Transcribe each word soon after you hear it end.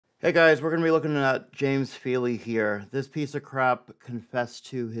Hey guys, we're going to be looking at James Feeley here. This piece of crap confessed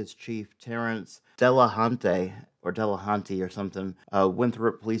to his chief, Terrence Delahunty, or Delahanty or something,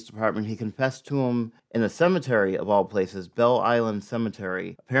 Winthrop Police Department. He confessed to him in a cemetery of all places, Bell Island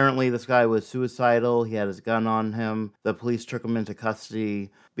Cemetery. Apparently this guy was suicidal, he had his gun on him. The police took him into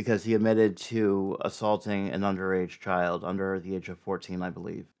custody because he admitted to assaulting an underage child, under the age of 14, I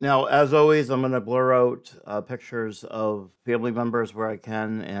believe. Now, as always, I'm going to blur out pictures of family members where I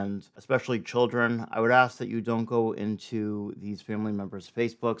can, and especially children. I would ask that you don't go into these family members'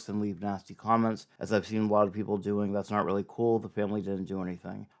 Facebooks and leave nasty comments, as I've seen a lot of people doing. That's not really cool. The family didn't do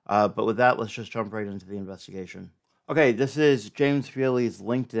anything. But with that, let's just jump right into the investigation. Okay, this is James Feeley's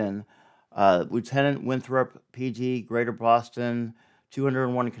LinkedIn. Lieutenant Winthrop, PD, Greater Boston,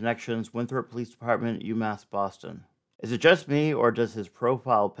 201 connections, Winthrop Police Department, UMass Boston. Is it just me, or does his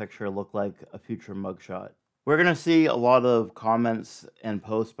profile picture look like a future mugshot? We're going to see a lot of comments and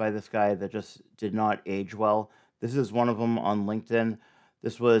posts by this guy that just did not age well. This is one of them on LinkedIn.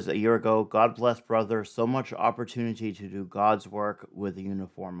 This was a year ago. God bless, brother. So much opportunity to do God's work with a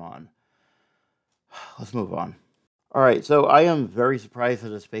uniform on. Let's move on. All right, so I am very surprised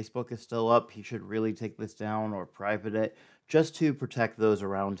that his Facebook is still up. He should really take this down or private it just to protect those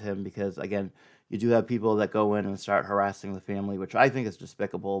around him because, again, you do have people that go in and start harassing the family, which I think is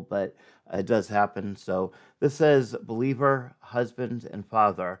despicable, but it does happen. So this says, believer, husband, and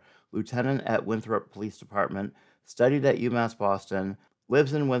father, lieutenant at Winthrop Police Department, studied at UMass Boston,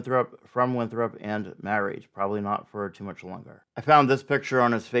 lives in Winthrop, from Winthrop, and married. Probably not for too much longer. I found this picture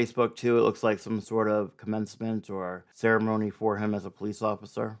on his Facebook too. It looks like some sort of commencement or ceremony for him as a police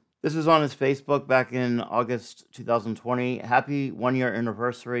officer. This is on his Facebook back in August 2020. Happy 1-year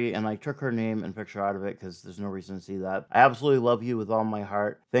anniversary, and I took her name and picture out of it because there's no reason to see that. I absolutely love you with all my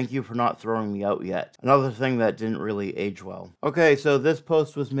heart. Thank you for not throwing me out yet. Another thing that didn't really age well. Okay, so this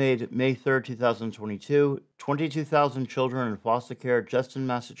post was made May 3rd, 2022. 22,000 children in foster care just in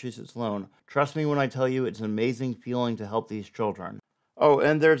Massachusetts alone. Trust me when I tell you it's an amazing feeling to help these children. Oh,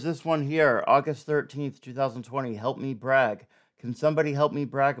 and there's this one here, August 13th, 2020. Help me brag. Can somebody help me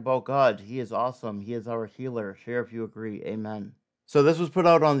brag about God? He is awesome. He is our healer. Share if you agree. Amen. So this was put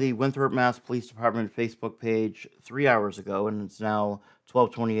out on the Winthrop, Mass. Police Department Facebook page 3 hours ago, and it's now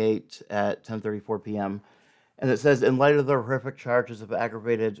 12:28 at 10:34 p.m. And it says, in light of the horrific charges of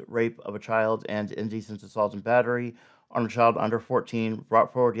aggravated rape of a child and indecent assault and battery on a child under 14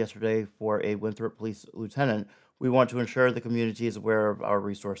 brought forward yesterday for a Winthrop police lieutenant, we want to ensure the community is aware of our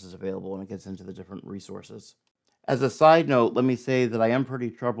resources available, and it gets into the different resources. As a side note, let me say that I am pretty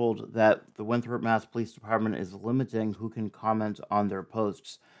troubled that the Winthrop, Mass. Police Department is limiting who can comment on their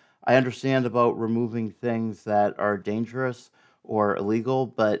posts. I understand about removing things that are dangerous or illegal,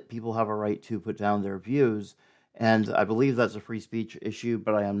 but people have a right to put down their views, and I believe that's a free speech issue,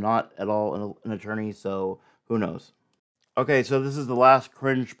 but I am not at all an attorney, so who knows. Okay, so this is the last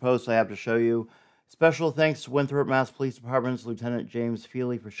cringe post I have to show you. Special thanks to Winthrop, Mass. Police Department's Lieutenant James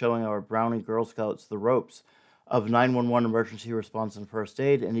Feeley for showing our Brownie Girl Scouts the ropes of 911 emergency response and first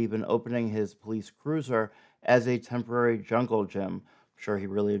aid, and even opening his police cruiser as a temporary jungle gym. I'm sure he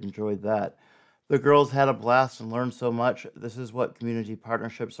really enjoyed that. The girls had a blast and learned so much. This is what community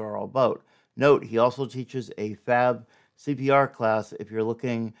partnerships are all about. Note, he also teaches a FAB CPR class if you're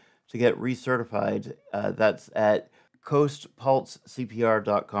looking to get recertified. That's at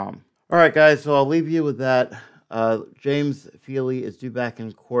coastpulsecpr.com. All right, guys, so I'll leave you with that. James Feeley is due back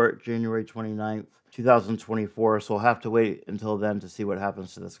in court January 29th, 2024, so I'll have to wait until then to see what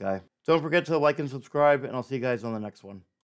happens to this guy. Don't forget to like and subscribe, and I'll see you guys on the next one.